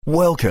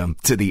Welcome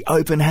to the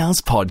Open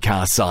House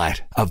podcast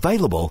site,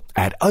 available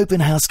at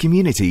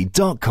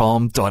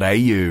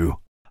openhousecommunity.com.au.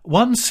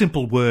 One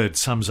simple word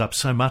sums up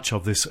so much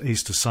of this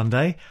Easter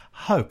Sunday: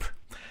 hope.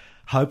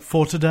 Hope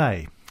for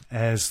today,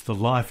 as the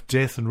life,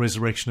 death and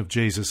resurrection of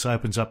Jesus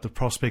opens up the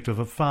prospect of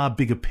a far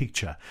bigger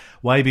picture,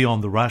 way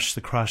beyond the rush,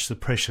 the crush, the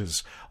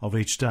pressures of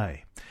each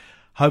day.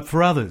 Hope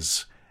for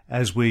others,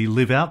 as we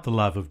live out the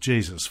love of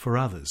Jesus for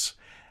others.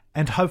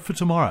 And hope for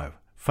tomorrow,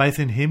 faith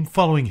in him,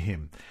 following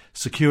him,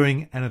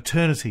 securing an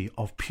eternity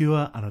of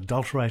pure,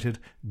 unadulterated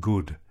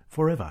good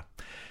forever.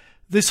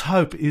 This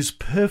hope is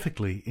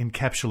perfectly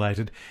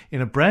encapsulated in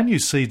a brand new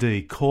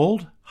CD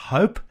called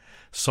Hope,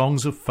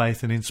 Songs of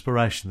Faith and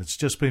Inspiration that's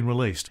just been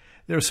released.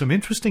 There are some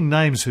interesting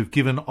names who've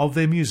given of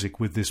their music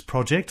with this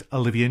project: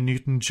 Olivia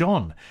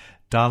Newton-John,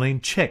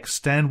 Darlene Check,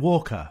 Stan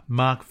Walker,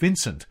 Mark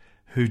Vincent,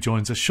 who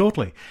joins us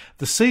shortly.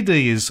 The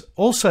CD is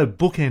also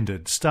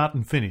bookended, start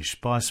and finish,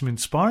 by some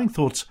inspiring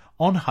thoughts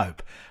on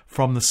hope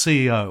from the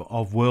CEO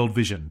of World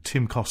Vision,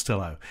 Tim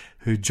Costello,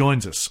 who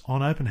joins us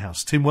on Open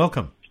House. Tim,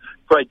 welcome.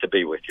 Great to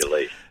be with you,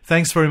 Lee.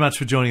 Thanks very much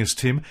for joining us,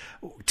 Tim.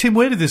 Tim,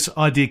 where did this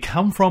idea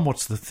come from?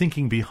 What's the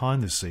thinking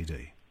behind this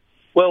CD?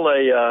 Well,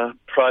 a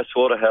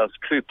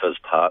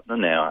PricewaterhouseCoopers partner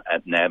now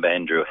at NAB,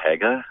 Andrew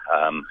Hager,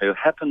 who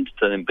happened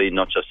to be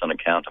not just an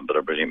accountant but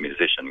a brilliant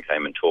musician,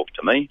 came and talked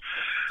to me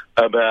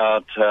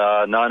about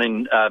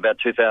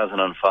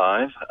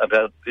 2005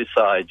 about this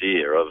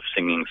idea of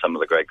singing some of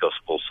the great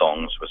gospel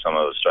songs with some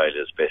of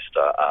Australia's best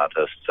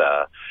artists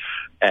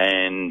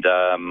and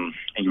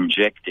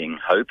injecting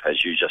hope,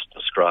 as you just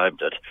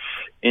described it,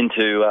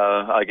 into,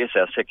 our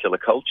secular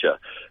culture.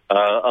 A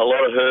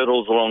lot of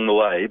hurdles along the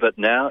way, but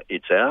now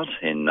it's out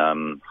in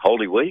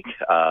Holy Week,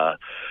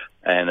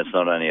 and it's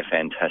not only a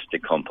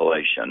fantastic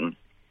compilation,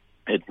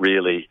 it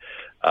really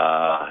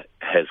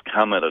has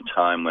come at a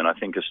time when I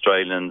think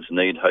Australians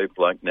need hope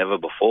like never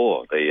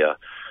before. The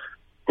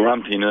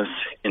grumpiness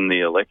in the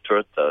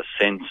electorate, the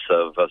sense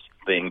of us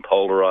being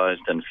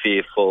polarised and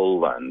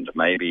fearful and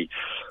maybe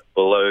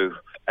below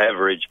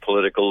average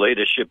political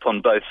leadership on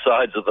both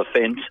sides of the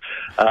fence,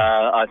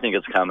 I think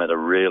it's come at a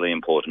really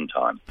important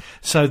time.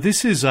 So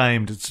this is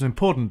aimed, it's an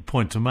important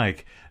point to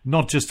make,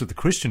 not just at the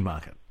Christian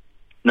market.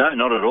 No,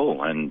 not at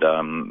all. And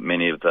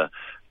many of the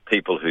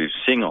people who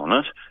sing on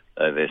it,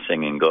 they're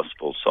singing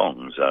gospel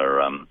songs,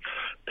 are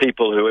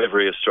people who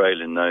every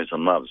Australian knows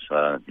and loves,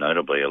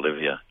 notably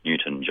Olivia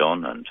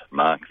Newton-John and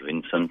Mark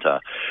Vincent.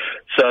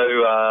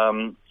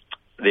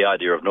 The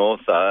idea of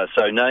North,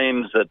 so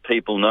names that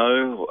people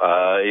know,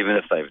 even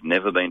if they've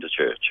never been to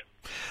church.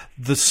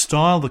 The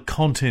style, the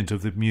content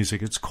of the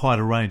music, it's quite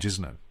a range,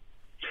 isn't it?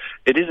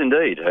 It is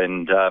indeed,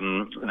 and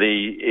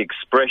the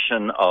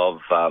expression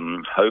of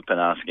hope and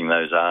asking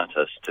those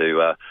artists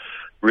to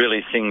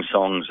really sing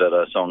songs that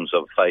are songs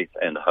of faith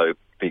and hope,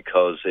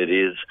 because it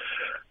is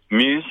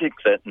music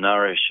that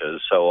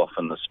nourishes so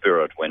often the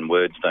spirit when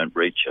words don't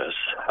reach us.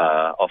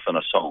 Often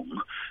a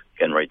song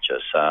can reach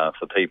us.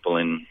 For people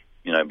in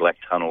black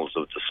tunnels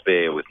of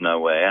despair with no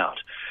way out,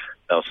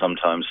 they'll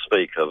sometimes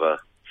speak of a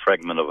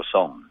fragment of a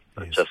song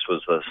that just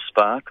was a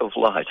spark of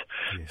light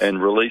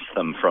and release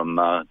them from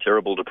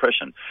terrible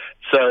depression.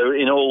 So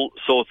in all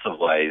sorts of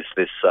ways,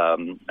 this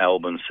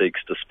album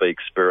seeks to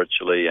speak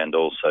spiritually and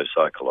also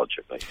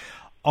psychologically.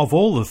 Of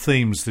all the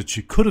themes that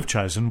you could have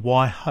chosen,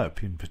 why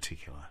hope in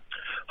particular?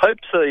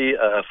 Hope's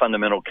a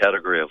fundamental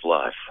category of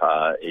life.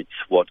 It's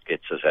what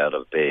gets us out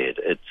of bed.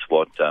 It's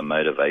what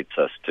motivates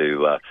us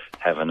to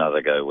have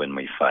another go when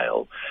we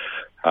fail.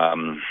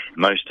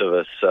 Most of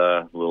us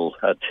will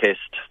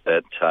attest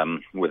that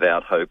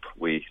without hope,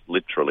 we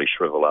literally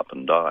shrivel up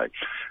and die.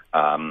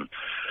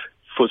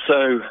 For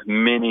so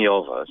many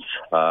of us,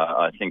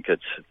 I think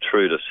it's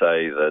true to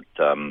say that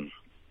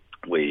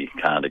we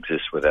can't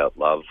exist without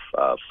love.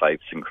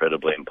 Faith's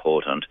incredibly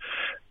important.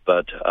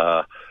 But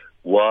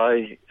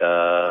why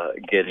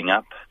getting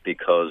up?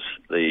 Because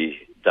the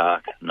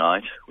dark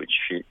night, which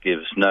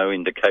gives no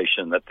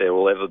indication that there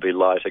will ever be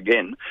light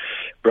again,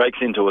 breaks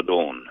into a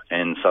dawn,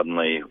 and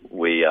suddenly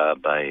we are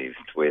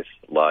bathed with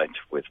light,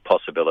 with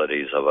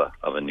possibilities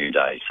of a new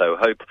day. So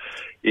hope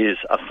is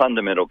a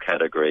fundamental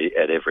category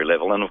at every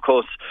level. And of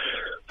course,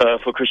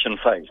 for Christian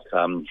faith,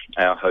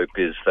 our hope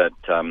is that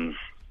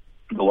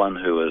the one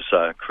who was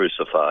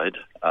crucified,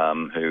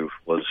 who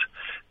was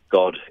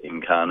God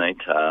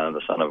incarnate,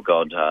 the Son of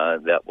God,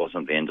 that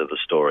wasn't the end of the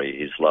story.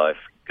 His life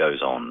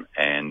goes on,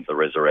 and the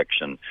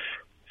resurrection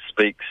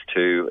speaks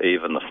to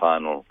even the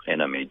final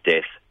enemy,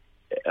 death,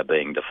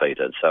 being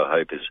defeated. So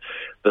hope is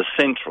the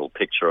central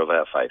picture of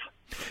our faith.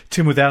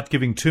 Tim, without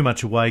giving too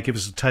much away, give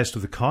us a taste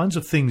of the kinds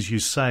of things you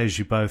say as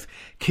you both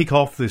kick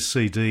off this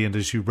CD and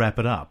as you wrap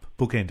it up,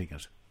 bookending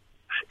it.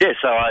 Yeah,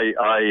 so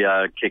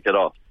I kick it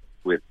off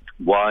with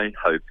why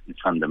hope is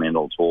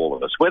fundamental to all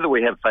of us, whether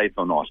we have faith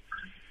or not,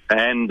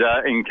 and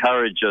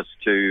encourage us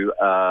to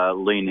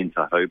lean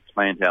into hope,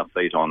 plant our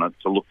feet on it,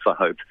 to look for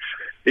hope,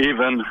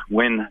 even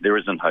when there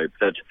isn't hope.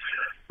 That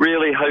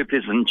really hope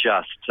isn't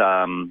just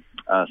a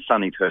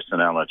sunny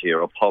personality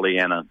or a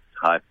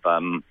Pollyanna-type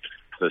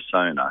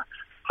persona.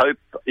 hope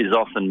is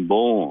often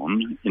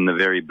born in the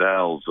very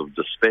bowels of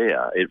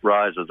despair. It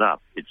rises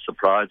up. It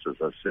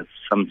surprises us. It's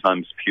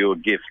sometimes pure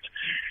gift.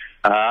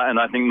 And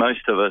I think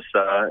most of us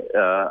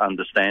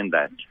understand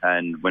that.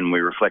 And when we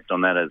reflect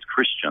on that as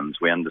Christians,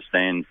 we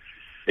understand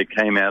it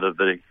came out of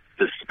the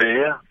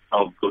despair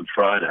of Good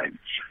Friday.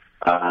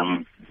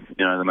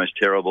 The most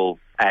terrible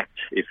act,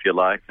 if you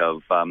like,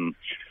 of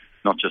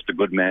not just a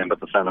good man, but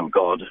the Son of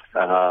God,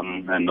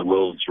 and the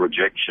world's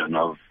rejection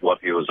of what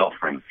he was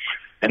offering.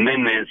 And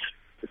then there's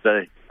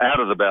out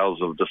of the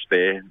bowels of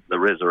despair, the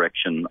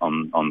resurrection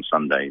on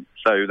Sunday.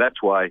 So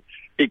that's why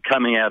it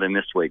coming out in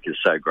this week is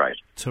so great.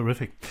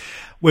 Terrific.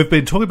 We've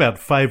been talking about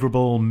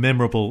favourable,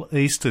 memorable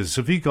Easters.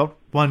 Have you got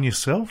one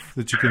yourself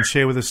that you can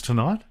share with us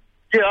tonight?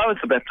 Yeah, I was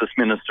a Baptist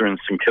minister in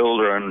St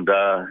Kilda, and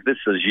this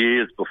was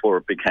years before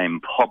it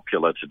became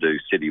popular to do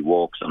city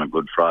walks on a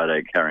Good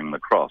Friday carrying the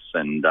cross.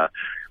 And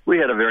we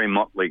had a very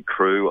motley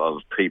crew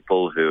of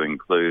people who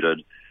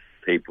included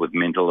people with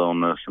mental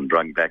illness and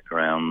drug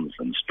backgrounds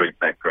and street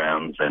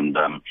backgrounds. And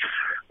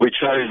we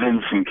chose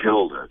in St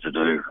Kilda to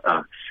do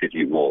a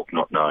city walk,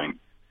 not knowing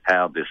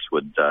how this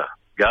would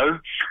go.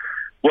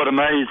 What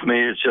amazed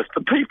me is just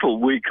the people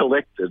we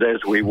collected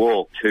as we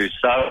walked who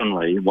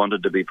suddenly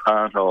wanted to be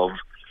part of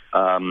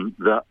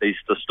the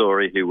Easter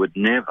story, who would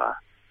never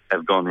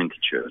have gone into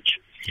church.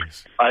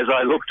 Yes. As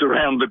I looked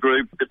around the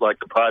group, a bit like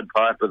the Pied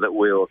Piper that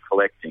we were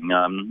collecting,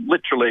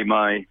 literally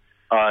my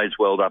eyes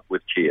welled up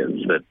with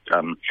tears. That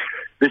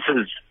this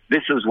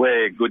is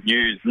where good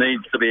news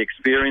needs to be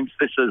experienced.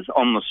 This is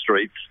on the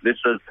streets. This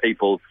is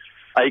people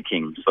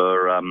aching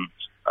for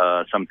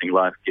something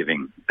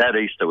life-giving. That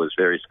Easter was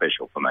very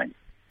special for me.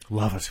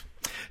 Love it.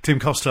 Tim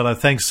Costello,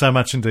 thanks so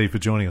much indeed for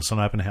joining us on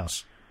Open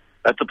House.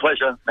 That's a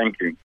pleasure. Thank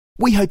you.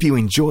 We hope you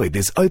enjoyed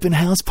this Open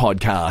House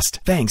podcast,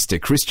 thanks to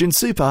Christian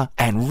Super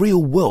and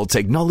Real World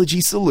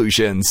Technology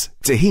Solutions.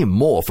 To hear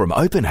more from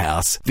Open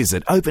House,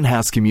 visit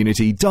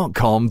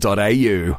openhousecommunity.com.au.